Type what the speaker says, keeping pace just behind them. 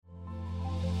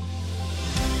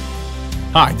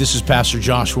Hi, this is Pastor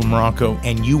Joshua Morocco,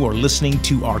 and you are listening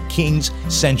to our Kings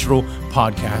Central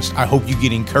podcast. I hope you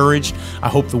get encouraged. I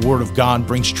hope the Word of God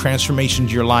brings transformation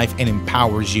to your life and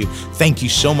empowers you. Thank you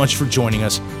so much for joining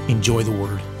us. Enjoy the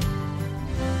Word.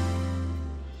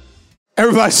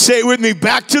 Everybody say it with me,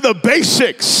 back to the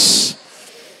basics.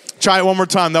 Try it one more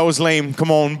time. That was lame. Come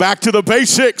on, back to the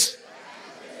basics.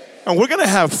 And we're going to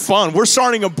have fun. We're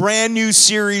starting a brand new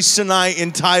series tonight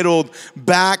entitled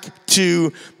Back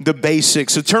to the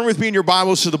Basics. So turn with me in your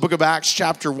Bibles to the book of Acts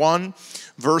chapter 1,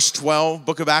 verse 12.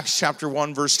 Book of Acts chapter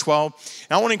 1, verse 12.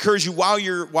 And I want to encourage you while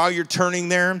you're turning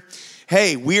there,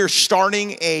 hey, we are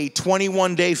starting a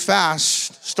 21-day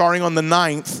fast starting on the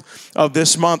 9th of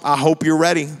this month. I hope you're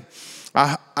ready.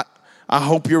 I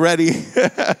hope you're ready.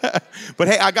 But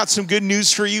hey, I got some good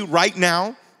news for you right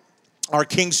now. Our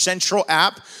King Central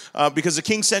app, because the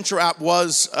King Central app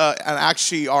was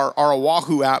actually our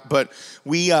Oahu app, but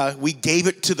we gave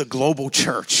it to the global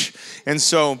church. And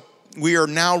so we are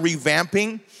now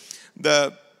revamping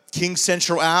the King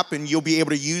Central app, and you'll be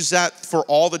able to use that for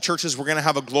all the churches. We're going to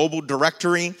have a global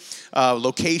directory,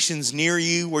 locations near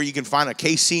you where you can find a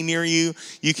KC near you.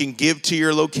 You can give to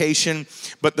your location.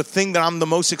 But the thing that I'm the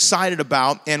most excited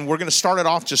about, and we're going to start it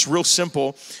off just real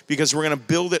simple because we're going to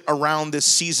build it around this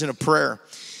season of prayer,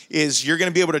 is you're going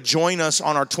to be able to join us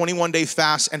on our 21-day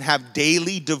fast and have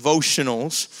daily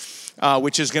devotionals,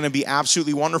 which is going to be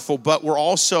absolutely wonderful. But we're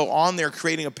also on there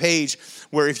creating a page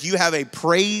where if you have a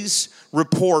praise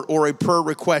report or a prayer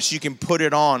request, you can put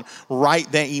it on right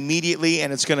then immediately,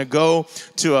 and it's going to go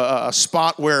to a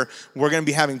spot where we're going to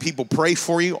be having people pray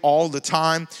for you all the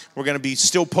time. We're going to be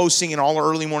still posting in all our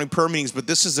early morning prayer meetings, but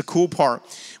this is the cool part.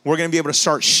 We're going to be able to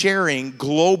start sharing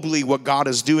globally what God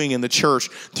is doing in the church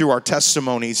through our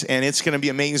testimonies, and it's going to be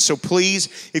amazing. So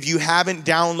please, if you haven't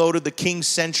downloaded the King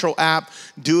Central app,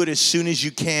 do it as soon as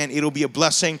you can. It'll be a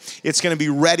blessing. It's going to be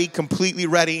ready, completely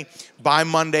ready by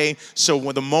Monday. So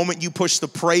when the moment you push the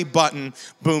pray button,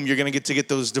 boom, you're going to get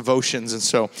those devotions. And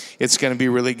so it's going to be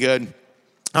really good.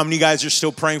 How many of you guys are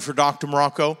still praying for Dr.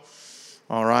 Morocco?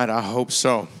 All right, I hope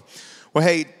so. Well,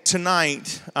 hey,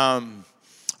 tonight, I'm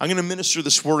going to minister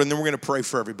this word, and then we're going to pray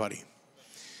for everybody.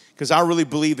 Because I really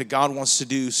believe that God wants to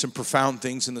do some profound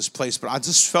things in this place, but I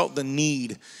just felt the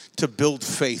need to build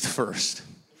faith first.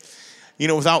 You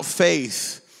know, without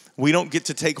faith, we don't get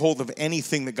to take hold of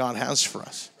anything that God has for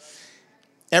us.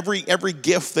 Every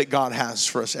gift that God has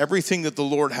for us, everything that the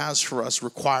Lord has for us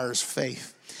requires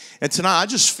faith. And tonight, I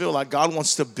just feel like God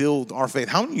wants to build our faith.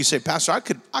 How many of you say, Pastor,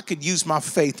 I could use my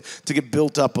faith to get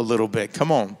built up a little bit?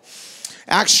 Come on.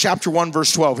 Acts chapter 1,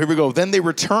 verse 12. Here we go. Then they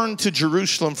returned to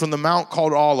Jerusalem from the mount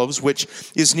called Olives, which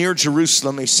is near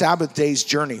Jerusalem, a Sabbath day's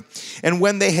journey. And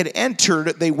when they had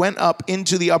entered, they went up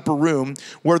into the upper room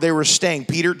where they were staying.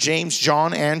 Peter, James,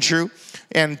 John, Andrew,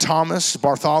 and Thomas,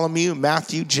 Bartholomew,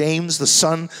 Matthew, James, the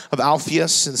son of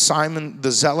Alphaeus, and Simon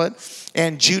the Zealot,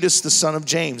 and Judas, the son of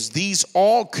James. These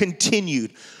all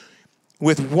continued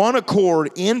with one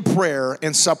accord in prayer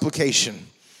and supplication.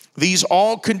 These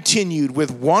all continued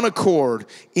with one accord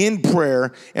in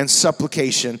prayer and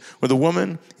supplication with the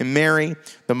woman and Mary,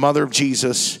 the mother of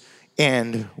Jesus,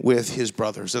 and with his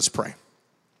brothers. Let's pray.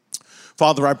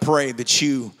 Father, I pray that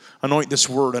you anoint this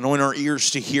word, anoint our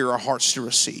ears to hear, our hearts to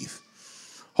receive.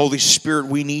 Holy Spirit,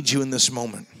 we need you in this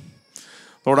moment.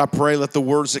 Lord, I pray let the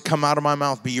words that come out of my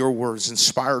mouth be your words,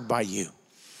 inspired by you.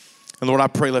 And Lord, I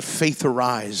pray let faith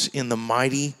arise in the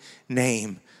mighty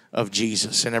name of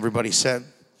Jesus. And everybody said,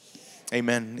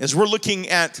 amen. As we're looking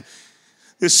at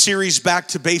this series, Back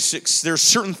to Basics, there's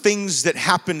certain things that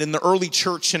happened in the early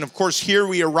church. And of course, here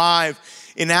we arrive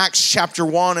in Acts chapter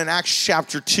 1 and Acts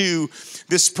chapter 2,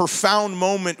 this profound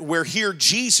moment where here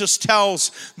Jesus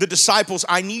tells the disciples,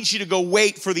 I need you to go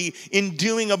wait for the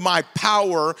enduing of my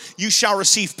power. You shall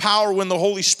receive power when the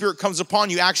Holy Spirit comes upon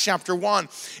you, Acts chapter 1.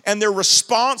 And their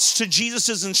response to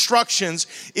Jesus' instructions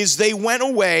is they went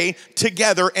away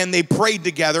together and they prayed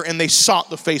together and they sought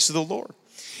the face of the Lord.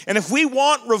 And if we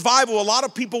want revival, a lot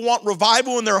of people want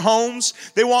revival in their homes.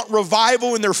 They want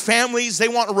revival in their families. They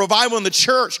want a revival in the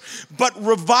church. But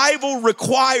revival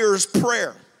requires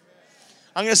prayer.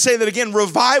 I'm going to say that again.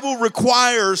 Revival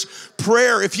requires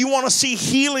prayer. If you want to see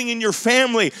healing in your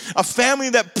family, a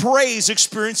family that prays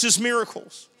experiences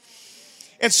miracles.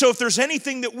 And so if there's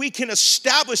anything that we can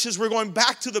establish as we're going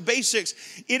back to the basics,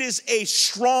 it is a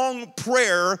strong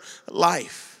prayer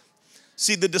life.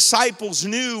 See, the disciples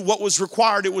knew what was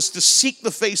required. It was to seek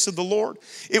the face of the Lord.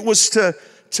 It was to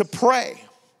pray.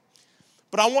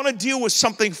 But I want to deal with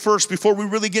something first before we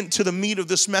really get into the meat of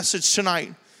this message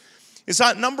tonight. Is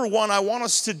that number one, I want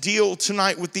us to deal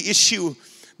tonight with the issue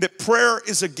that prayer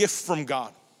is a gift from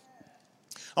God.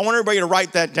 I want everybody to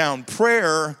write that down.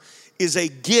 Prayer is a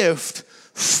gift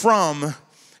from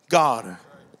God.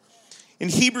 In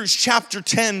Hebrews chapter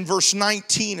 10, verse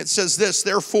 19, it says this,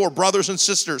 therefore, brothers and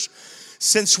sisters,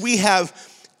 since we have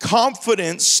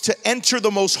confidence to enter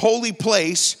the most holy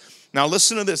place. Now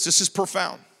listen to this. This is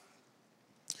profound,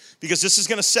 because this is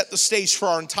going to set the stage for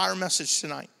our entire message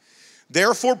tonight.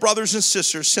 Therefore, brothers and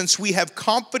sisters, since we have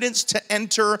confidence to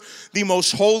enter the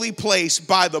most holy place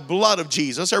by the blood of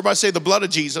Jesus, everybody say the blood of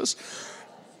Jesus,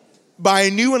 by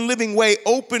a new and living way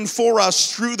opened for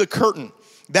us through the curtain,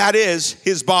 that is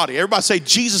his body. Everybody say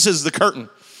Jesus is the curtain.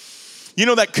 You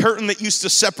know that curtain that used to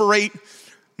separate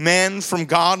man from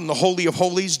God in the Holy of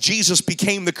Holies? Jesus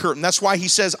became the curtain. That's why he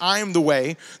says, I am the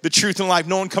way, the truth, and life.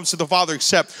 No one comes to the Father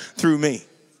except through me.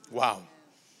 Wow.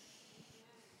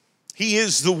 He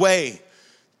is the way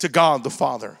to God the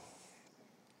Father.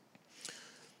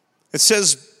 It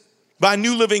says, by a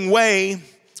new living way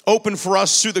open for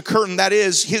us through the curtain, that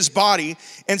is his body.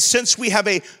 And since we have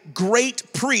a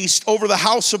great priest over the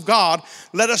house of God,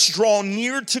 let us draw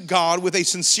near to God with a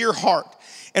sincere heart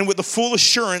and with the full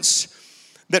assurance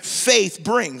that faith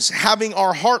brings, having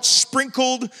our hearts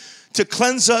sprinkled to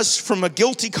cleanse us from a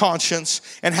guilty conscience,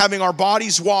 and having our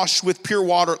bodies washed with pure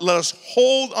water, let us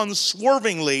hold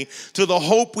unswervingly to the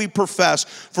hope we profess,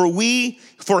 for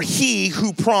he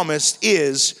who promised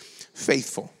is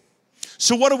faithful.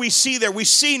 So what do we see there? We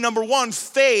see, number one,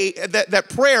 faith, that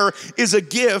prayer is a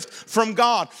gift from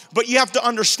God. But you have to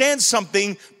understand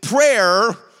something.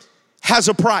 Prayer has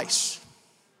a price.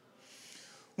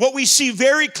 What we see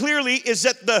very clearly is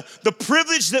that the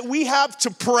privilege that we have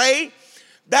to pray,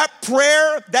 that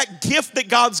prayer, that gift that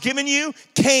God's given you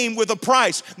came with a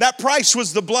price. That price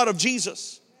was the blood of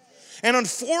Jesus. And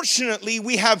unfortunately,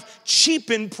 we have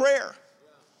cheapened prayer.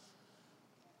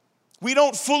 We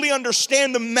don't fully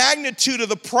understand the magnitude of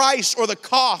the price or the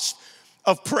cost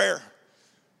of prayer.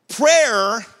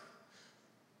 Prayer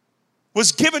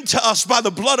was given to us by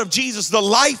the blood of Jesus, the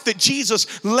life that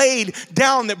Jesus laid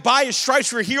down, that by his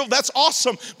stripes we're healed. That's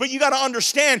awesome. But you got to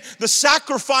understand the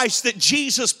sacrifice that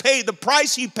Jesus paid, the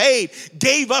price he paid,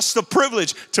 gave us the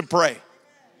privilege to pray.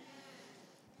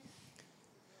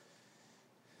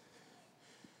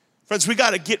 Friends, we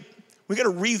got to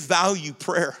revalue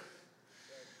prayer.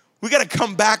 We got to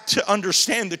come back to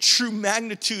understand the true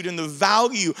magnitude and the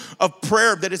value of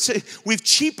prayer. We've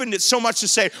cheapened it so much to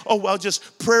say, oh, well,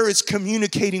 just prayer is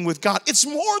communicating with God. It's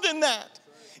more than that.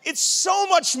 It's so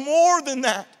much more than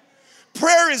that.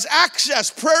 Prayer is access.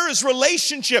 Prayer is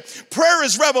relationship. Prayer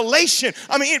is revelation.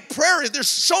 I mean, there's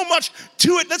so much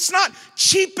to it. Let's not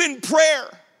cheapen prayer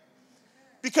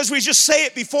because we just say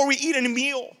it before we eat a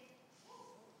meal.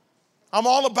 I'm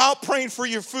all about praying for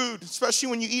your food, especially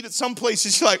when you eat at some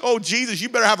places. You're like, oh, Jesus, you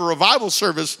better have a revival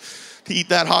service to eat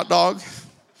that hot dog.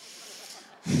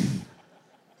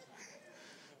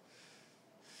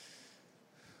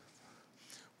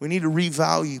 We need to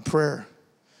revalue prayer.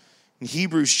 In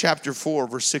Hebrews chapter 4,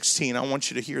 verse 16, I want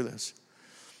you to hear this.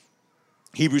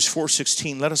 Hebrews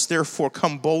 4:16, let us therefore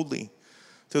come boldly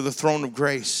to the throne of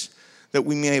grace, that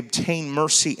we may obtain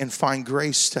mercy and find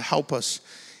grace to help us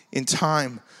in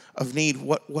time of need.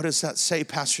 What does that say,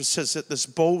 Pastor? It says that this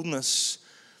boldness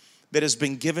that has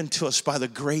been given to us by the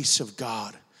grace of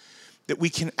God, that we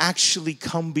can actually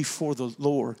come before the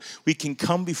Lord. We can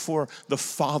come before the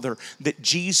Father, that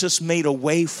Jesus made a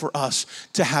way for us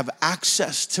to have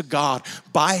access to God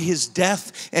by his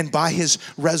death and by his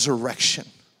resurrection.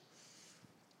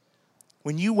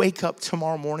 When you wake up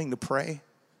tomorrow morning to pray,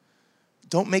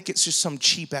 don't make it just some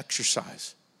cheap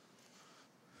exercise.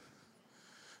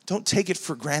 Don't take it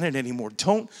for granted anymore.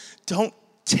 Don't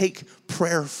take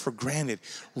prayer for granted.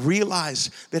 Realize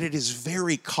that it is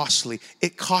very costly.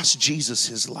 It cost Jesus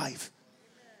his life.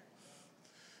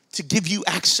 To give you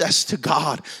access to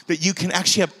God, that you can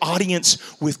actually have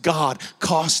audience with God,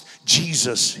 cost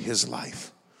Jesus his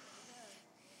life.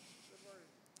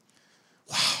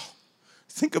 Wow.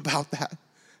 Think about that.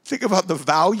 Think about the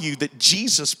value that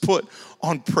Jesus put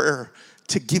on prayer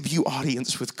to give you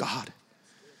audience with God.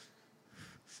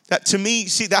 That to me,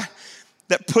 see, that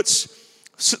puts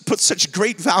such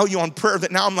great value on prayer that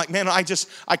now I'm like, man, I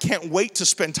can't wait to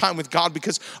spend time with God,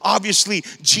 because obviously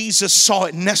Jesus saw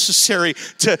it necessary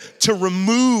to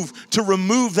remove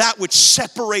that which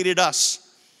separated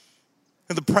us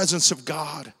in the presence of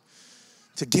God,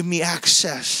 to give me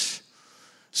access.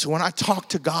 So when I talk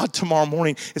to God tomorrow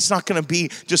morning, it's not going to be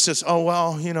just this, oh,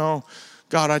 well,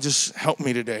 God, just help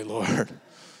me today, Lord.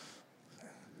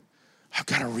 I've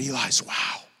got to realize,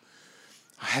 wow,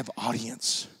 I have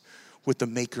audience with the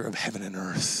maker of heaven and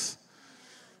earth.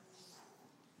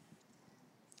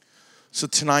 So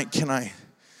tonight,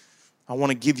 I want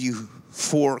to give you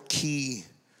four keys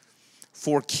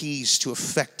to an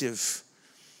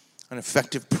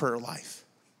effective prayer life.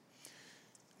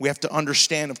 We have to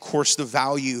understand, of course, the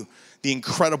value, the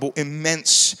incredible,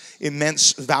 immense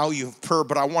value of prayer.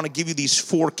 But I want to give you these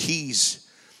four keys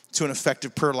to an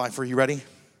effective prayer life. Are you ready?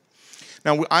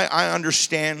 Now, I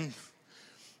understand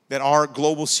that our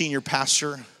global senior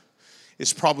pastor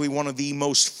is probably one of the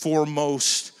most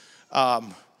foremost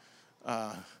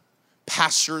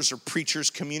pastors or preachers,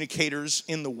 communicators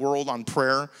in the world on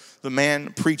prayer. The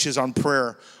man preaches on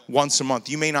prayer once a month.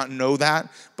 You may not know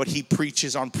that, but he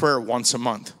preaches on prayer once a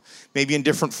month. Maybe in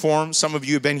different forms. Some of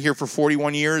you have been here for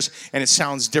 41 years, and it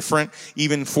sounds different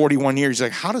even 41 years.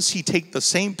 Like, how does he take the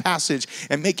same passage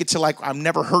and make it to like, I've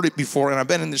never heard it before, and I've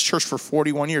been in this church for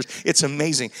 41 years. It's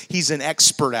amazing. He's an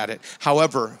expert at it.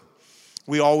 However,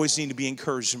 we always need to be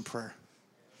encouraged in prayer,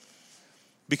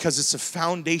 because it's a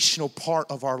foundational part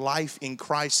of our life in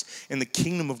Christ, in the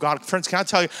kingdom of God. Friends, can I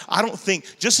tell you, I don't think,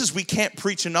 just as we can't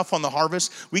preach enough on the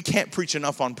harvest, we can't preach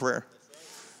enough on prayer.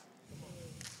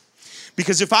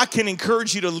 Because if I can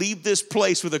encourage you to leave this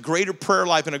place with a greater prayer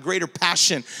life and a greater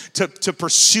passion to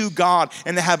pursue God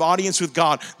and to have audience with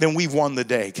God, then we've won the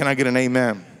day. Can I get an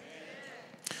amen?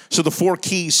 So the four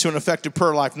keys to an effective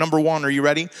prayer life. Number one, are you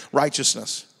ready?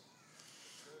 Righteousness.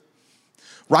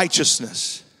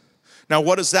 Righteousness. Now,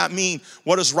 what does that mean?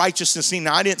 What does righteousness mean?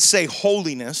 Now, I didn't say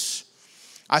holiness.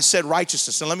 I said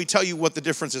righteousness. And let me tell you what the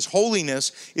difference is.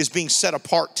 Holiness is being set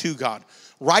apart to God.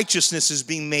 Righteousness is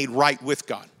being made right with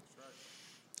God.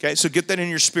 Okay, so get that in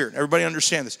your spirit. Everybody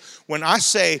understand this. When I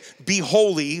say, be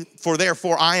holy, for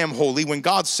therefore I am holy, when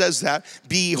God says that,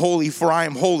 be holy, for I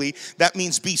am holy, that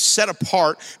means be set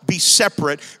apart, be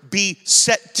separate, be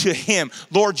set to Him.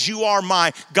 Lord, you are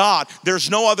my God.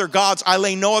 There's no other gods. I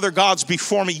lay no other gods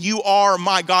before me. You are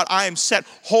my God. I am set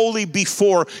holy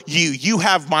before you. You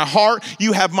have my heart.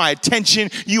 You have my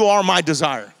attention. You are my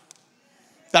desire.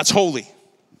 That's holy.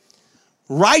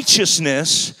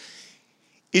 Righteousness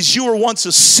is you were once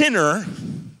a sinner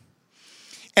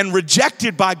and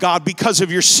rejected by God because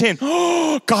of your sin.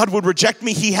 Oh, God would reject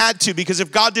me. He had to, because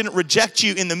if God didn't reject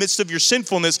you in the midst of your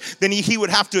sinfulness, then he would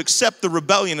have to accept the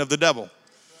rebellion of the devil.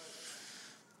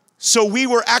 So we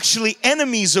were actually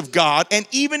enemies of God, and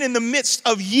even in the midst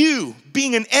of you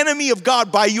being an enemy of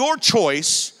God by your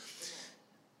choice,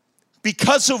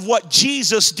 because of what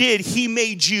Jesus did, he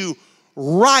made you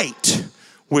right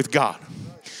with God.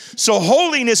 So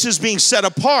holiness is being set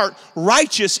apart.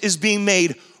 Righteous is being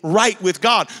made right with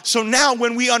God. So now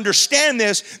when we understand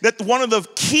this, that one of the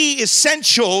key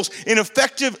essentials in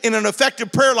an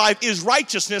effective prayer life is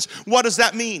righteousness, what does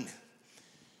that mean?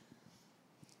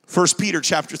 1 Peter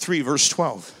chapter 3, verse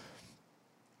 12.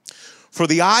 For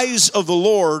the eyes of the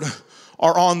Lord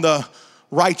are on the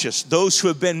righteous, those who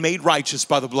have been made righteous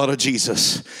by the blood of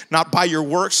Jesus, not by your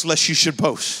works, lest you should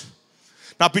boast.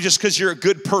 Not just because you're a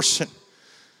good person.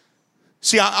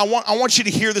 See, I want you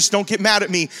to hear this. Don't get mad at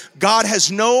me. God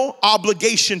has no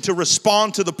obligation to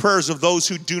respond to the prayers of those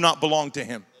who do not belong to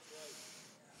him.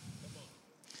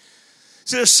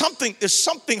 See, there's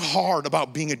something hard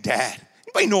about being a dad.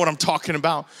 Anybody know what I'm talking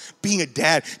about? Being a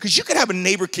dad. Because you could have a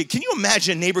neighbor kid. Can you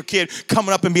imagine a neighbor kid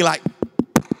coming up and be like,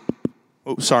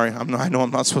 oh, sorry, I know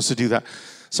I'm not supposed to do that.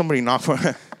 Somebody knock for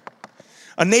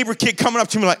a neighbor kid coming up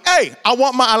to me like, hey, I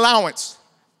want my allowance.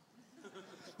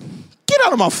 Get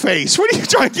out of my face. What are you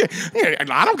trying to get?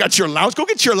 I don't got your allowance. Go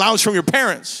get your allowance from your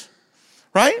parents.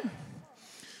 Right?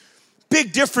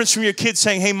 Big difference from your kids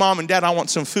saying, hey, mom and dad, I want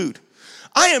some food.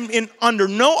 I am under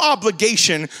no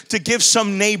obligation to give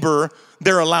some neighbor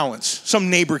their allowance, some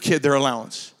neighbor kid their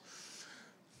allowance.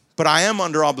 But I am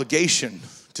under obligation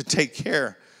to take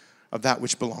care of that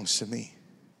which belongs to me.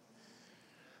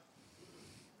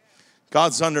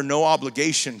 God's under no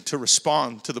obligation to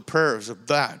respond to the prayers of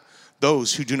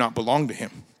those who do not belong to him.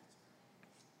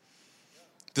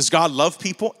 Does God love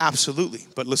people? Absolutely.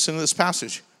 But listen to this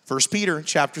passage. 1 Peter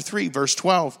chapter 3, verse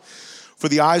 12. For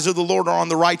the eyes of the Lord are on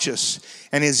the righteous,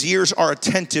 and his ears are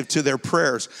attentive to their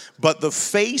prayers. But the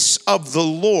face of the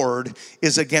Lord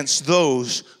is against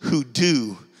those who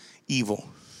do evil.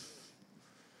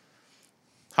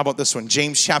 How about this one?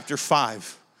 James chapter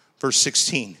 5, verse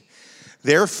 16.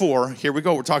 Therefore, here we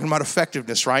go. We're talking about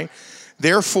effectiveness, right?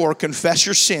 Therefore, confess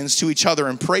your sins to each other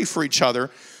and pray for each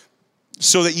other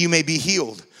so that you may be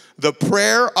healed. The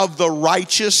prayer of the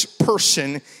righteous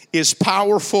person is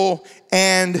powerful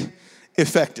and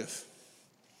effective.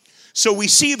 So we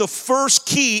see the first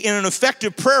key in an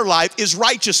effective prayer life is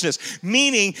righteousness,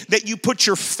 meaning that you put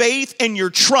your faith and your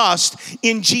trust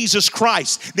in Jesus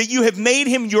Christ, that you have made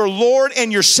him your Lord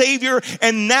and your Savior,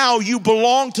 and now you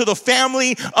belong to the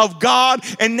family of God,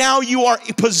 and now you are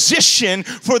positioned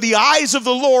for the eyes of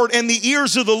the Lord and the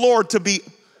ears of the Lord to be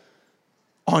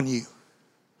on you.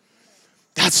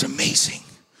 That's amazing.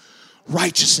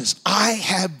 Righteousness. I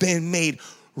have been made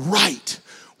right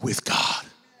with God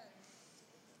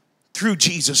through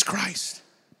Jesus Christ.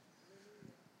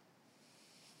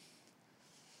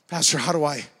 Pastor, how do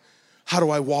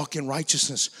I walk in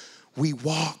righteousness? We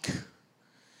walk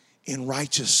in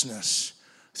righteousness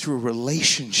through a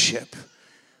relationship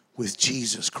with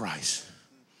Jesus Christ.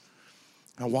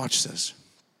 Now watch this.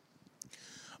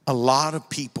 A lot of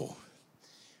people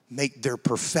make their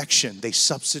perfection, they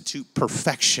substitute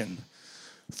perfection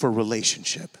for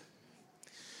relationship.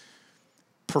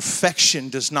 Perfection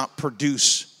does not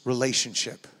produce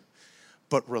relationship,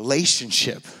 but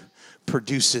relationship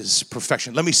produces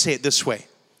perfection. Let me say it this way.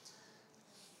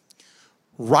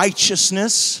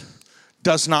 Righteousness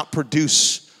does not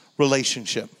produce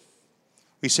relationship.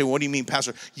 We say, what do you mean,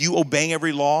 Pastor? You obeying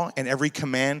every law and every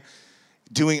command,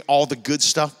 doing all the good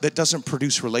stuff, that doesn't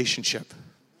produce relationship.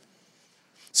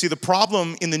 See, the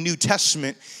problem in the New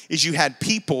Testament is you had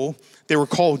people, they were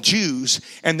called Jews,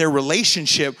 and their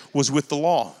relationship was with the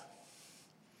law.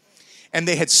 And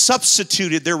they had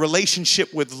substituted their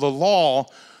relationship with the law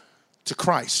to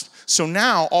Christ. So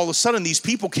now, all of a sudden, these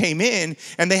people came in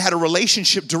and they had a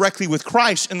relationship directly with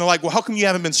Christ. And they're like, well, how come you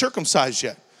haven't been circumcised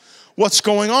yet? What's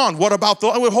going on? What about the,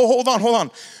 hold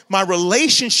on. My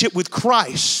relationship with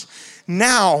Christ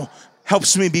now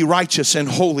helps me be righteous and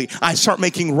holy. I start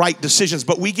making right decisions,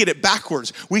 but we get it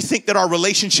backwards. We think that our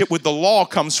relationship with the law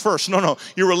comes first. No,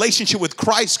 your relationship with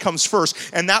Christ comes first,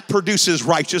 and that produces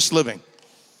righteous living.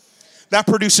 That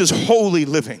produces holy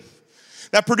living.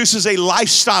 That produces a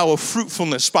lifestyle of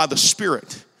fruitfulness by the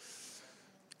Spirit.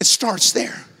 It starts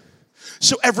there.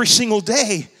 So every single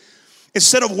day,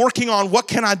 instead of working on what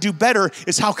can I do better,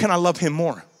 is how can I love him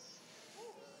more?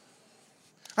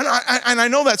 And I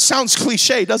know that sounds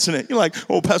cliche, doesn't it? You're like,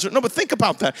 oh, Pastor. No, but think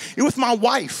about that. You're with my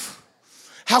wife.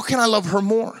 How can I love her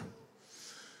more?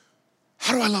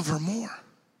 How do I love her more?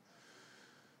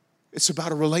 It's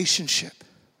about a relationship.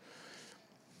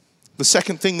 The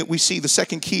second thing that we see, the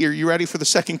second key, are you ready for the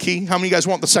second key? How many of you guys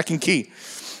want the second key?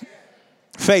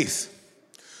 Faith.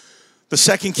 The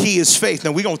second key is faith.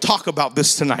 Now, we're going to talk about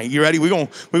this tonight. You ready? We're going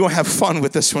to have fun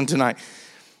with this one tonight.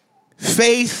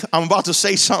 Faith, I'm about to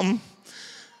say something.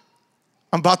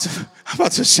 I'm about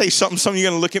to say something. Some of you are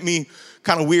going to look at me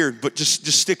kind of weird, but just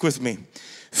stick with me.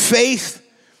 Faith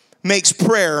makes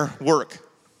prayer work.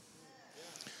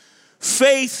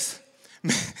 Faith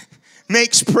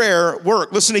makes prayer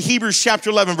work. Listen to Hebrews chapter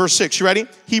 11, verse 6. You ready?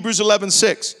 Hebrews 11,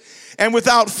 6. And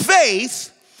without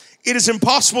faith, it is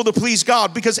impossible to please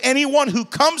God, because anyone who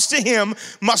comes to him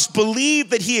must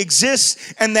believe that he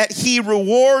exists and that he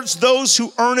rewards those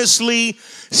who earnestly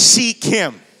seek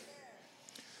him.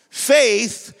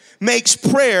 Faith makes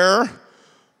prayer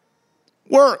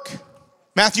work.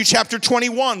 Matthew chapter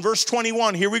 21, verse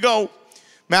 21. Here we go.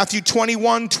 Matthew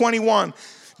 21, 21.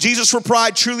 Jesus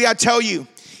replied, truly I tell you,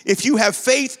 if you have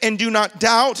faith and do not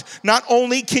doubt, not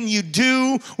only can you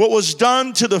do what was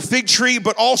done to the fig tree,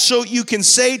 but also you can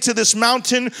say to this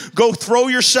mountain, go throw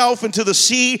yourself into the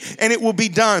sea, and it will be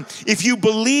done. If you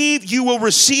believe, you will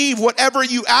receive whatever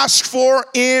you ask for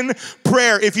in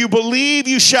prayer. If you believe,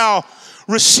 you shall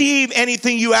receive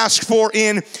anything you ask for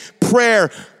in prayer.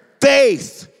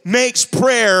 Faith makes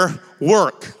prayer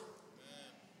work.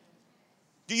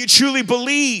 Do you truly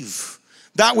believe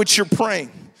that which you're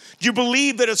praying? Do you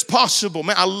believe that it's possible?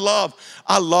 Man, I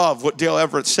love what Dale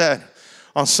Everett said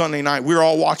on Sunday night. We were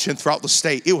all watching throughout the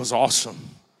state. It was awesome.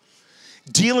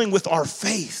 Dealing with our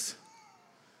faith.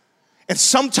 And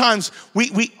sometimes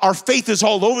our faith is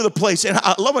all over the place. And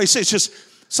I love what he says. Just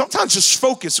sometimes just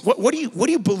focus. What do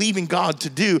you believe in God to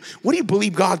do? What do you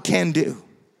believe God can do?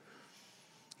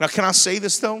 Now, can I say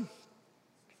this though?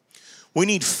 We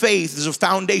need faith as a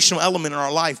foundational element in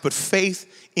our life, but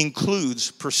faith includes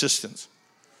persistence.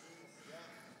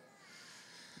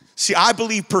 See, I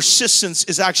believe persistence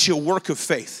is actually a work of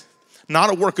faith,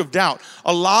 not a work of doubt.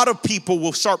 A lot of people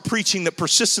will start preaching that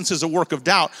persistence is a work of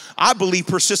doubt. I believe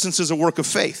persistence is a work of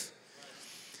faith.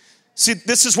 See,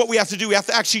 this is what we have to do. We have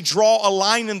to actually draw a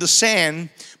line in the sand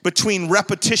between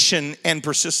repetition and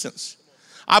persistence.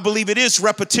 I believe it is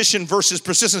repetition versus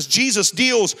persistence. Jesus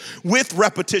deals with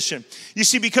repetition. You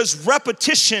see, because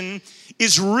repetition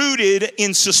is rooted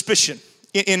in suspicion,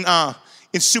 in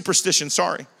superstition,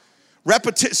 sorry.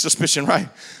 Suspicion, right?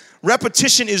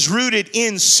 Repetition is rooted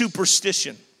in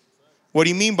superstition. What do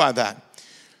you mean by that?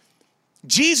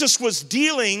 Jesus was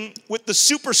dealing with the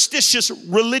superstitious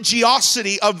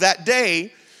religiosity of that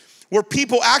day, where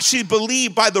people actually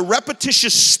believed by the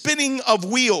repetitious spinning of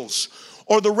wheels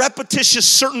or the repetitious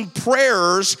certain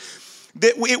prayers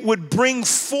that it would bring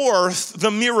forth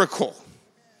the miracle.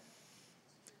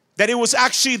 That it was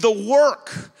actually the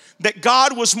work, that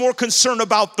God was more concerned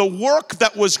about the work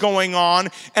that was going on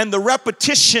and the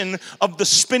repetition of the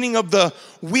spinning of the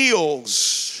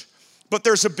wheels. But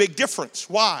there's a big difference.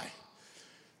 Why?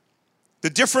 The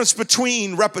difference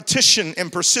between repetition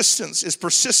and persistence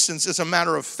is a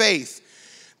matter of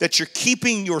faith, that you're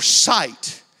keeping your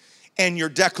sight and your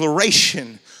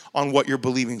declaration on what you're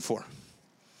believing for.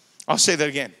 I'll say that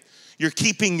again. You're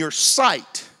keeping your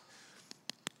sight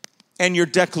and your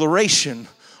declaration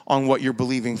on what you're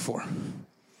believing for.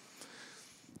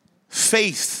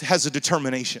 Faith has a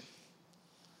determination.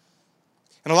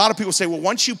 And a lot of people say, well,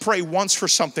 once you pray once for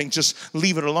something, just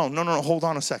leave it alone. No, hold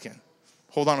on a second.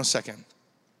 Hold on a second.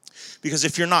 Because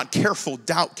if you're not careful,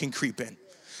 doubt can creep in.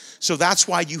 So that's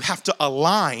why you have to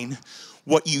align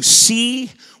what you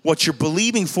see, what you're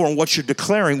believing for, and what you're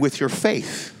declaring with your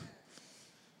faith.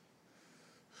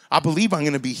 I believe I'm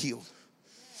going to be healed.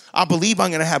 I believe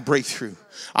I'm going to have breakthrough.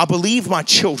 I believe my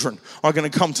children are going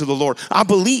to come to the Lord. I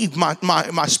believe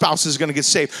my spouse is going to get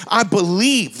saved. I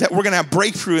believe that we're going to have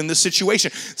breakthrough in this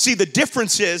situation. See, the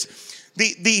difference is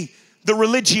the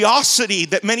religiosity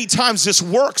that many times this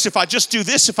works. If I just do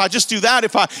this, if I just do that,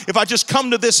 if I just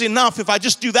come to this enough, if I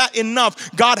just do that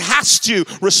enough, God has to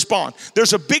respond.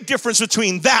 There's a big difference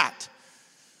between that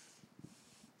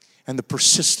and the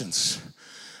persistence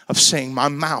of saying, my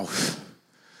mouth,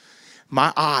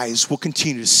 my eyes will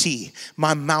continue to see,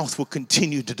 my mouth will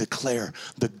continue to declare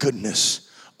the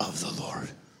goodness of the Lord.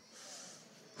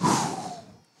 Whew.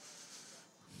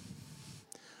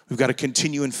 We've got to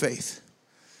continue in faith.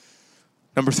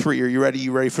 Number 3, are you ready?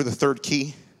 You ready for the third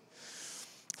key?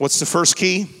 What's the first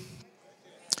key?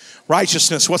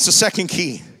 Righteousness. What's the second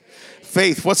key?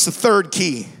 Faith. What's the third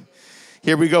key?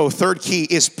 Here we go. Third key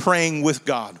is praying with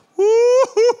God.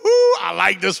 Woo-hoo-hoo. I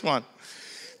like this one.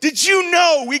 Did you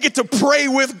know we get to pray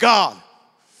with God?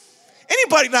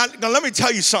 Anybody not? Now let me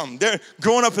tell you something.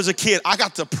 Growing up as a kid, I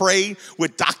got to pray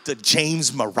with Dr.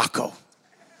 James Morocco.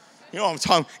 You know what I'm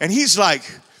talking? And he's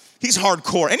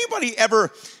hardcore. Anybody ever,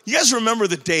 you guys remember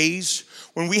the days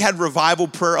when we had revival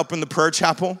prayer up in the prayer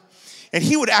chapel? And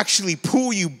he would actually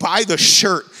pull you by the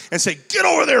shirt and say, get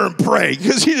over there and pray.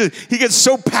 Because he gets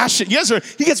so passionate. Yes, sir.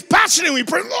 He gets passionate when we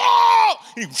pray. Oh!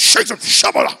 He shakes up,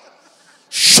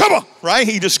 shabba, right?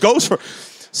 He just goes for it.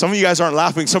 Some of you guys aren't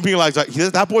laughing. Some people are like,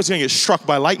 that boy's going to get struck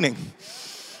by lightning.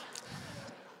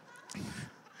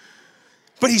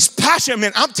 But he's passionate,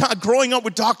 man. Growing up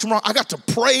with Dr. Morocco, I got to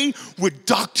pray with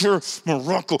Dr.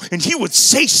 Morocco. And he would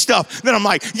say stuff. Then I'm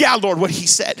like, yeah, Lord, what he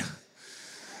said.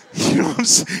 You know what I'm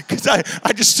saying? Because I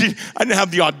didn't have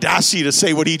the audacity to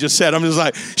say what he just said. I'm just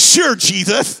like, sure,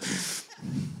 Jesus.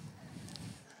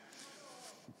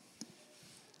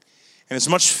 And as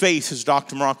much faith as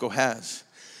Dr. Morocco has,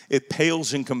 it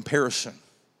pales in comparison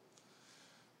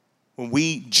when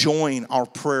we join our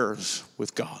prayers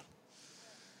with God.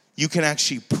 You can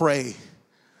actually pray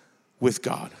with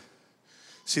God.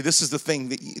 See, this is the thing,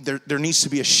 that there needs to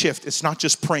be a shift. It's not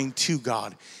just praying to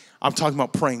God. I'm talking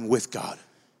about praying with God.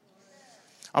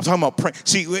 I'm talking about praying.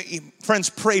 See, friends,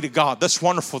 pray to God. That's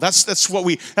wonderful. That's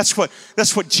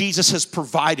what Jesus has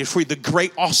provided for you. The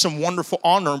great, awesome, wonderful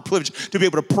honor and privilege to be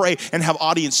able to pray and have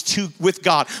audience with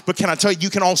God. But can I tell you, you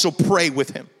can also pray with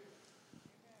Him.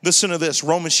 Listen to this.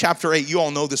 Romans chapter 8. You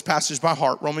all know this passage by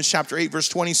heart. Romans chapter 8, verse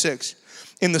 26.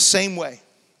 In the same way,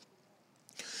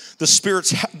 the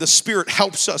Spirit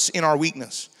helps us in our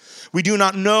weakness. We do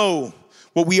not know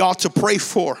what we ought to pray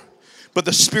for, but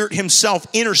the Spirit Himself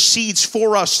intercedes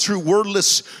for us through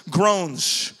wordless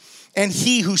groans. And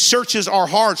He who searches our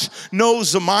hearts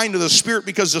knows the mind of the Spirit,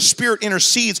 because the Spirit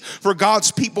intercedes for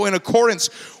God's people in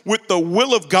accordance with the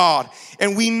will of God.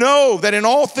 And we know that in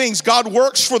all things God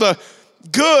works for the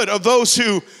good of those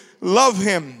who love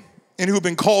Him and who have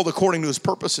been called according to His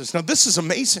purposes. Now, this is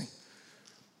amazing.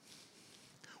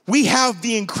 We have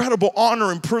the incredible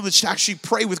honor and privilege to actually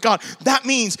pray with God. That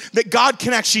means that God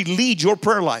can actually lead your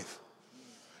prayer life.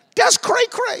 That's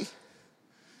cray-cray.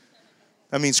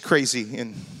 That means crazy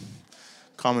in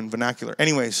common vernacular.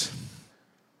 Anyways,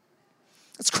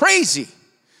 that's crazy.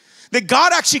 That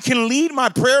God actually can lead my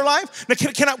prayer life. Now,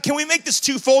 can we make this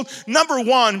twofold? Number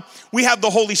one, we have the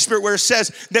Holy Spirit, where it says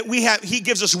that He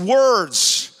gives us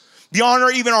words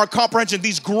beyond even our comprehension,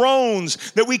 these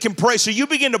groans that we can pray. So you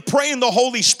begin to pray in the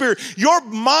Holy Spirit. Your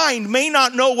mind may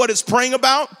not know what it's praying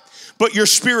about, but your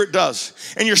spirit does.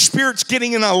 And your spirit's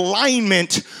getting in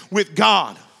alignment with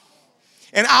God.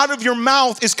 And out of your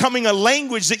mouth is coming a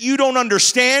language that you don't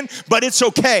understand, but it's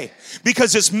okay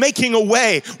because it's making a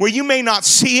way where you may not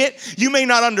see it, you may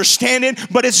not understand it,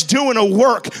 but it's doing a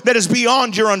work that is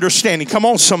beyond your understanding. Come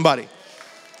on, somebody.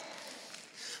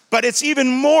 But it's even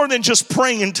more than just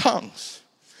praying in tongues.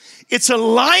 It's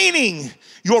aligning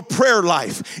your prayer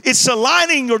life. It's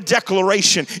aligning your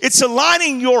declaration. It's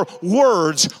aligning your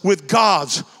words with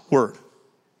God's word.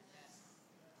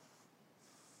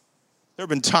 There have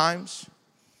been times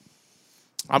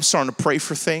I'm starting to pray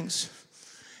for things.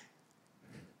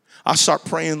 I start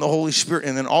praying in the Holy Spirit,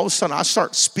 and then all of a sudden I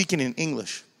start speaking in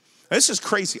English. This is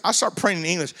crazy. I start praying in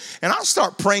English, and I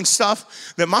start praying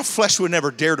stuff that my flesh would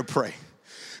never dare to pray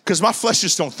because my flesh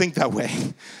just don't think that way.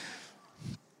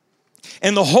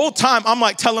 And the whole time I'm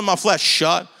like telling my flesh,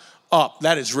 shut up.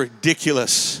 That is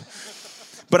ridiculous.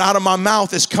 But out of my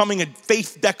mouth is coming a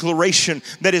faith declaration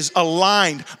that is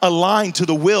aligned to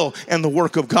the will and the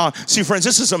work of God. See, friends,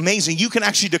 this is amazing. You can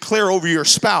actually declare over your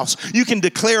spouse. You can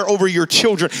declare over your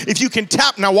children. If you can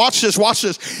tap, now watch this.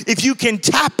 If you can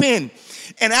tap in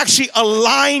and actually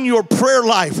align your prayer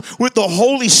life with the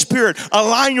Holy Spirit,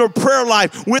 align your prayer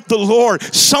life with the Lord,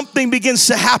 something begins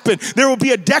to happen. There will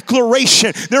be a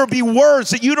declaration. There will be words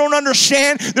that you don't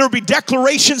understand. There will be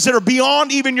declarations that are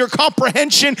beyond even your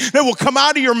comprehension that will come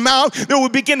out of your mouth. That will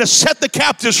begin to set the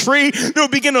captives free. That will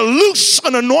begin to loose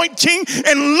an anointing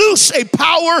and loose a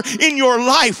power in your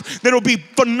life that will be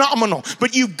phenomenal.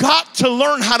 But you've got to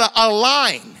learn how to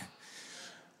align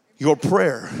your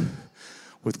prayer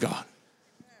with God.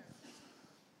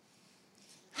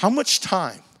 How much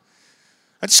time?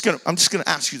 I'm just gonna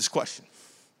ask you this question.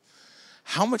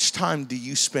 How much time do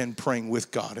you spend praying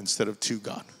with God instead of to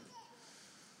God?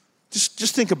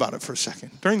 Just think about it for a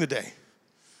second. During the day.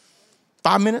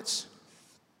 5 minutes?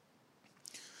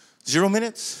 0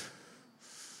 minutes?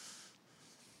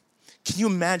 Can you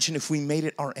imagine if we made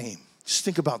it our aim? Just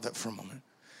think about that for a moment.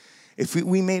 If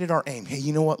we made it our aim, hey,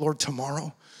 you know what, Lord,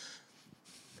 tomorrow,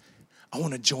 I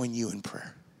want to join you in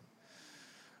prayer.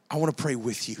 I want to pray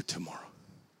with you tomorrow.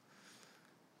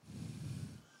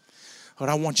 But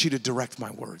I want you to direct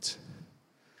my words.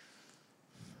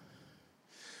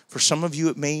 For some of you,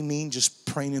 it may mean just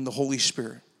praying in the Holy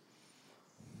Spirit.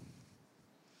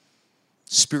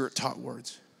 Spirit-taught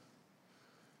words.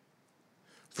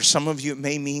 For some of you, it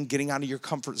may mean getting out of your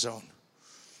comfort zone.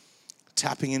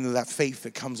 Tapping into that faith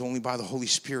that comes only by the Holy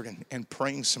Spirit and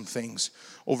praying some things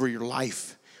over your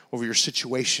life, over your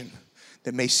situation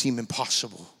that may seem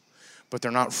impossible. But they're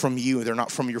not from you. They're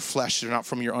not from your flesh. They're not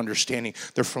from your understanding.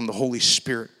 They're from the Holy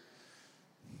Spirit.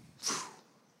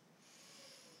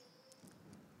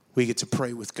 We get to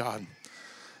pray with God.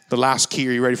 The last key.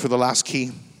 Are you ready for the last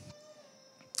key?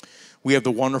 We have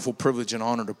the wonderful privilege and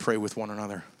honor to pray with one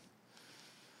another.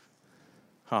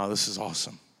 Oh, this is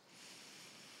awesome.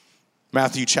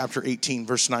 Matthew chapter 18,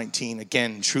 verse 19.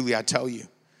 Again, truly I tell you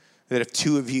that if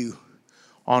two of you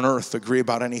on earth agree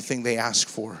about anything they ask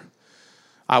for,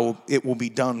 it will be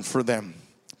done for them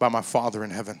by my Father in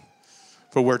heaven.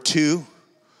 For where 2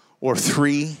 or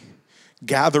 3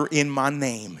 gather in my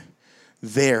name,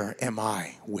 there am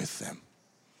I with them.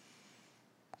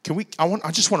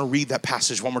 I just want to read that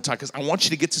passage one more time because I want you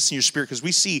to get this in your spirit because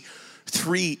we see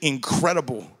 3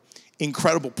 incredible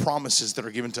promises that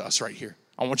are given to us right here.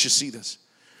 I want you to see this.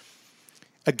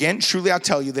 Again, truly I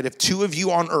tell you that if 2 of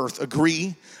you on earth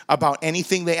agree about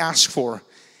anything they ask for,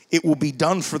 it will be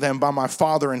done for them by my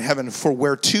Father in heaven. For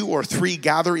where 2 or 3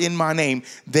 gather in my name,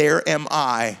 there am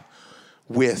I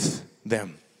with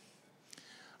them.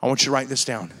 I want you to write this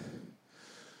down.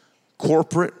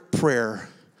 Corporate prayer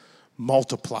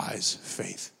multiplies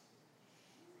faith.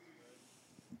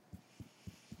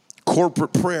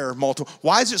 Corporate prayer multiplies.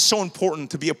 Why is it so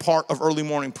important to be a part of early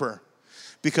morning prayer?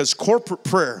 Because corporate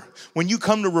prayer, when you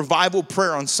come to revival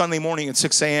prayer on Sunday morning at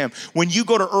 6 a.m., when you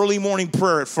go to early morning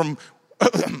prayer from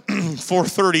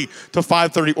 4:30 to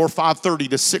 5:30 or 5:30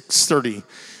 to 6:30.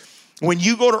 When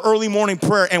you go to early morning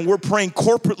prayer and we're praying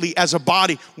corporately as a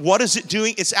body, what is it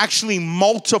doing? It's actually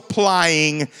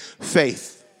multiplying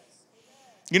faith.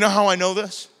 You know how I know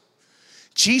this?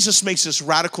 Jesus makes this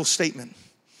radical statement.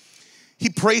 He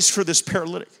prays for this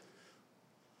paralytic.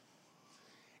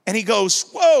 And he goes,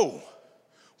 whoa,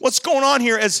 what's going on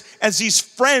here as these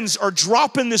friends are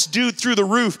dropping this dude through the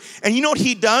roof? And you know what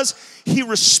he does? He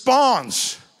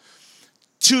responds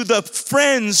to the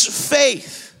friend's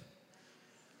faith.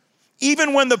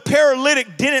 Even when the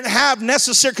paralytic didn't have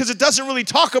necessary, because it doesn't really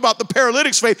talk about the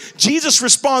paralytic's faith, Jesus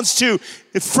responds to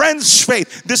a friend's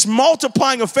faith, this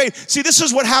multiplying of faith. See, this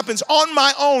is what happens. On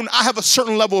my own, I have a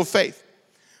certain level of faith.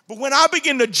 But when I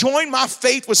begin to join my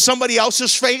faith with somebody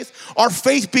else's faith, our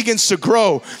faith begins to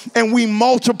grow and we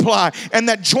multiply. And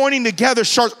that joining together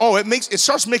starts, it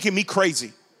starts making me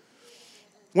crazy.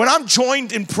 When I'm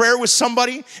joined in prayer with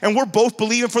somebody and we're both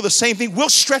believing for the same thing, we'll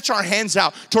stretch our hands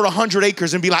out toward 100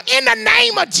 acres and be like, in the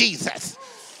name of Jesus.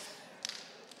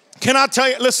 Can I tell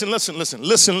you, listen,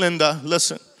 Linda,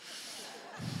 listen.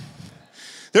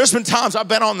 There's been times I've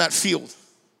been on that field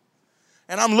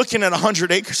and I'm looking at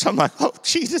 100 acres. I'm like, oh,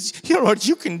 Jesus, you know what,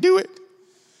 you can do it.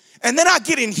 And then I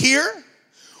get in here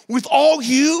with all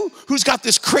you who's got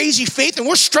this crazy faith and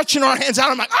we're stretching our hands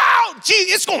out. I'm like, oh, gee,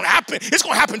 it's going to happen. It's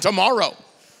going to happen tomorrow.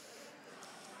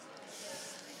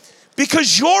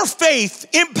 Because your faith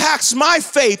impacts my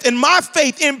faith and my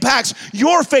faith impacts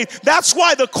your faith. That's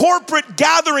why the corporate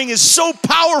gathering is so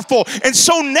powerful and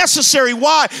so necessary.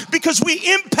 Why? Because we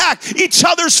impact each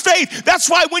other's faith. That's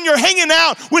why when you're hanging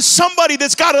out with somebody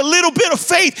that's got a little bit of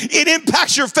faith, it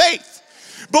impacts your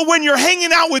faith. But when you're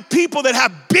hanging out with people that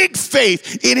have big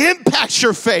faith, it impacts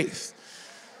your faith.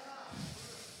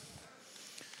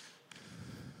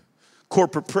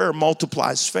 Corporate prayer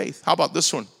multiplies faith. How about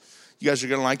this one? You guys are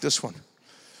going to like this one.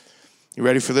 You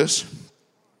ready for this?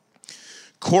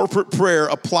 Corporate prayer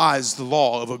applies the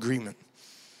law of agreement.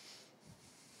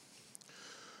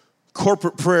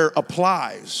 Corporate prayer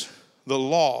applies the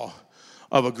law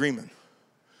of agreement.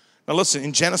 Now listen,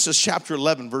 in Genesis chapter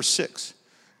 11, verse 6.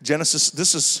 Genesis,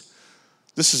 this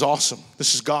is awesome.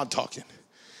 This is God talking.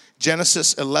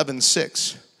 Genesis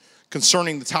 11:6,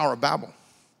 concerning the Tower of Babel.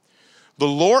 The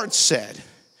Lord said,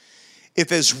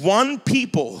 if as one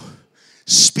people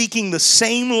speaking the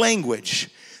same language,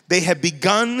 they have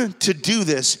begun to do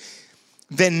this,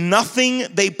 then nothing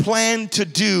they plan to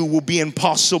do will be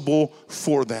impossible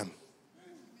for them.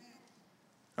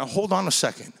 Now hold on a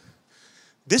second.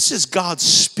 This is God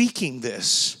speaking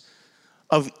this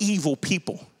of evil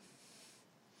people.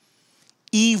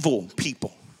 Evil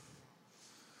people.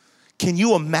 Can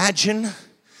you imagine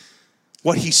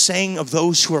what he's saying of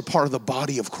those who are part of the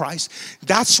body of Christ?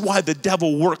 That's why the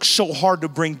devil works so hard to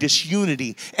bring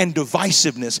disunity and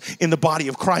divisiveness in the body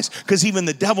of Christ. Because even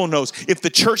the devil knows if the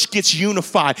church gets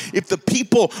unified, if the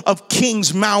people of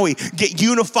Kings Maui get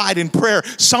unified in prayer,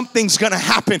 something's going to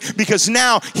happen. Because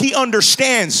now he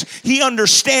understands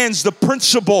the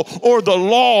principle or the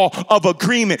law of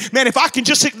agreement. Man, if I can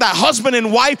just take that husband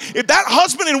and wife, if that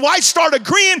husband and wife start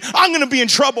agreeing, I'm going to be in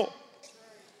trouble.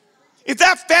 If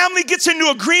that family gets into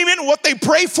agreement, what they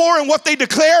pray for and what they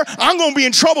declare, I'm going to be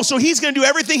in trouble. So he's going to do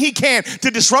everything he can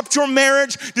to disrupt your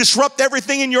marriage, disrupt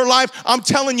everything in your life. I'm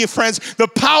telling you, friends, the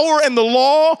power and the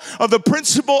law of the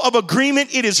principle of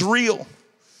agreement, it is real.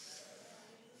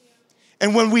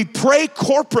 And when we pray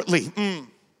corporately,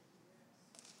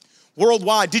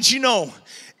 worldwide, did you know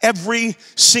every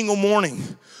single morning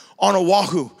on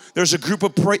Oahu, there's a group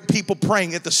of people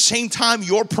praying at the same time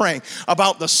you're praying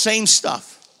about the same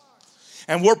stuff.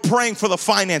 And we're praying for the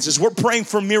finances. We're praying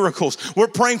for miracles. We're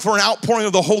praying for an outpouring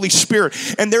of the Holy Spirit.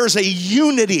 And there is a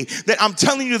unity that I'm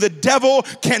telling you, the devil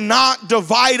cannot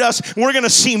divide us. We're going to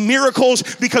see miracles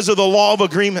because of the law of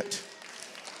agreement.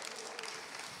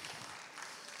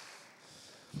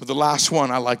 But the last one,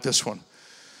 I like this one.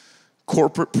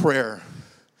 Corporate prayer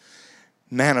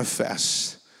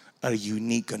manifests a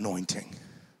unique anointing.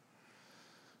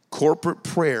 Corporate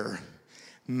prayer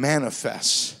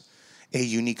manifests a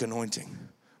unique anointing.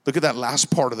 Look at that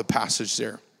last part of the passage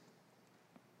there.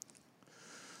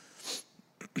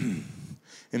 In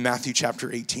Matthew chapter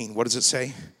 18, what does it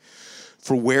say?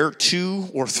 For where 2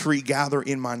 or 3 gather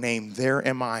in my name, there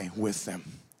am I with them.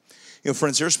 You know,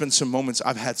 friends, there's been some moments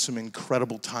I've had some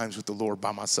incredible times with the Lord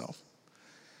by myself.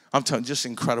 I'm telling you, just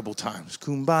incredible times.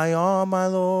 Kumbaya, my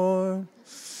Lord.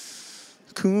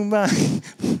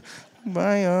 Kumbaya.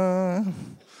 Kumbaya.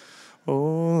 Oh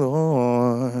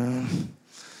Lord,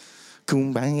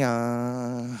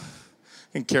 kumbaya.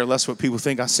 And care less what people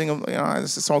think. I sing them, you know,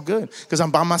 it's all good because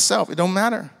I'm by myself. It don't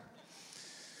matter.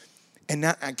 And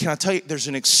now, can I tell you, there's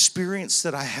an experience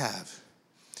that I have.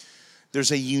 There's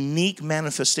a unique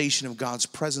manifestation of God's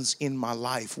presence in my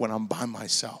life when I'm by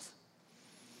myself.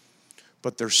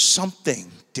 But there's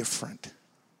something different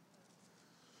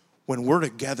when we're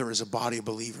together as a body of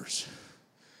believers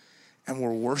and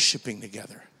we're worshiping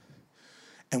together.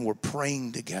 And we're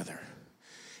praying together.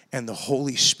 And the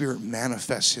Holy Spirit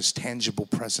manifests his tangible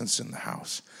presence in the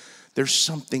house. There's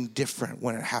something different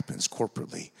when it happens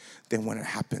corporately than when it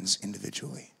happens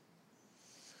individually.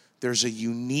 there's a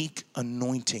unique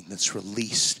anointing that's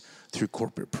released through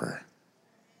corporate prayer.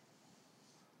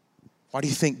 Why do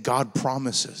you think God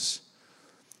promises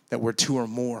that where two or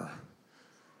more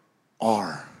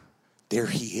are, there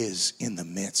he is in the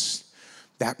midst?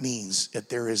 That means that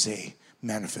there is a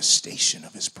manifestation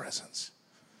of his presence.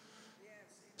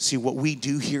 See, what we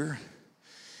do here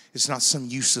is not some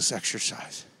useless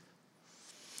exercise.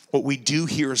 What we do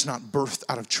here is not birthed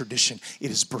out of tradition.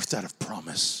 It is birthed out of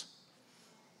promise.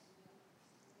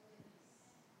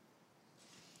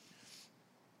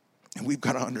 And we've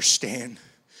got to understand,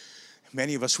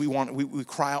 many of us, we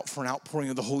cry out for an outpouring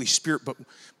of the Holy Spirit,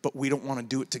 but we don't want to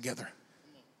do it together.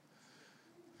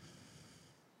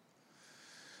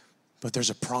 But there's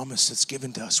a promise that's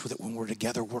given to us with it when we're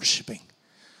together worshiping,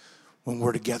 when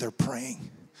we're together praying.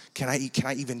 Can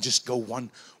I even just go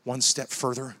one step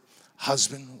further?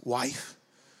 Husband, wife,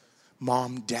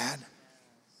 mom, dad.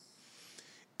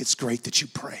 It's great that you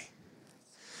pray,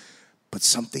 but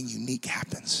something unique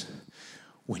happens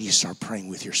when you start praying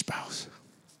with your spouse.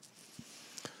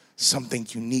 Something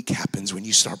unique happens when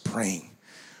you start praying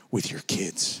with your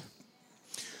kids.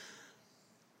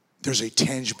 There's a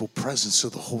tangible presence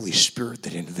of the Holy Spirit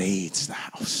that invades the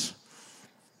house.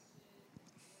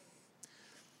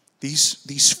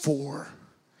 These 4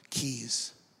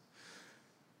 keys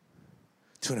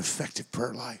to an effective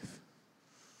prayer life.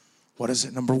 What is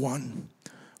it? Number 1,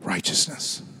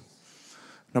 righteousness.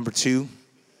 Number 2,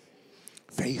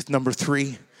 faith. Number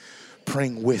 3,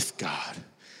 praying with God.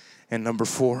 And number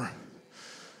 4,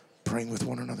 praying with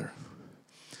one another.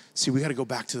 See, we got to go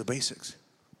back to the basics.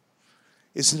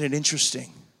 Isn't it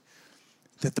interesting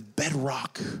that the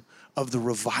bedrock of the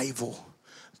revival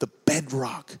that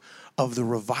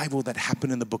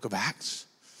happened in the book of Acts,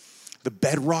 the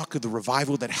bedrock of the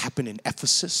revival that happened in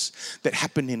Ephesus, that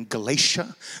happened in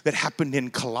Galatia, that happened in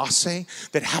Colossae,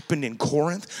 that happened in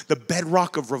Corinth, the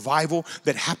bedrock of revival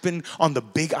that happened on the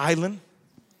Big Island,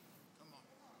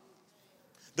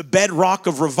 the bedrock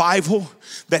of revival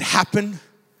that happened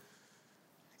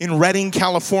in Redding,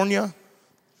 California,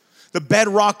 the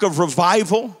bedrock of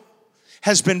revival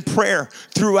has been prayer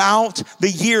throughout the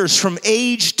years, from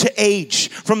age to age,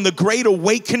 from the Great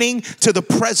Awakening to the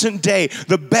present day.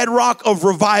 The bedrock of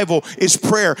revival is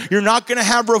prayer. You're not going to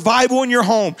have revival in your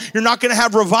home. You're not going to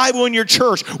have revival in your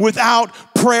church without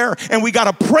prayer. And we got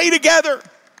to pray together.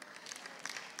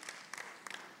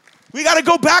 We got to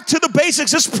go back to the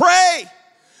basics. Let's pray.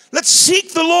 Let's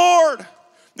seek the Lord.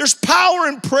 There's power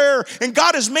in prayer, and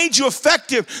God has made you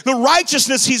effective. The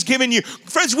righteousness he's given you.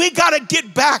 Friends, we got to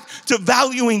get back to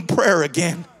valuing prayer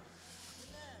again.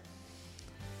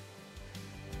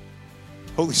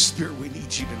 Holy Spirit, we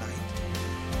need you tonight.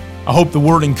 I hope the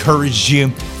word encouraged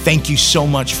you. Thank you so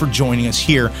much for joining us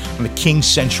here on the King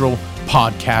Central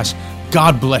podcast.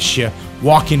 God bless you.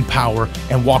 Walk in power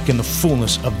and walk in the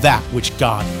fullness of that which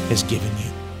God has given you.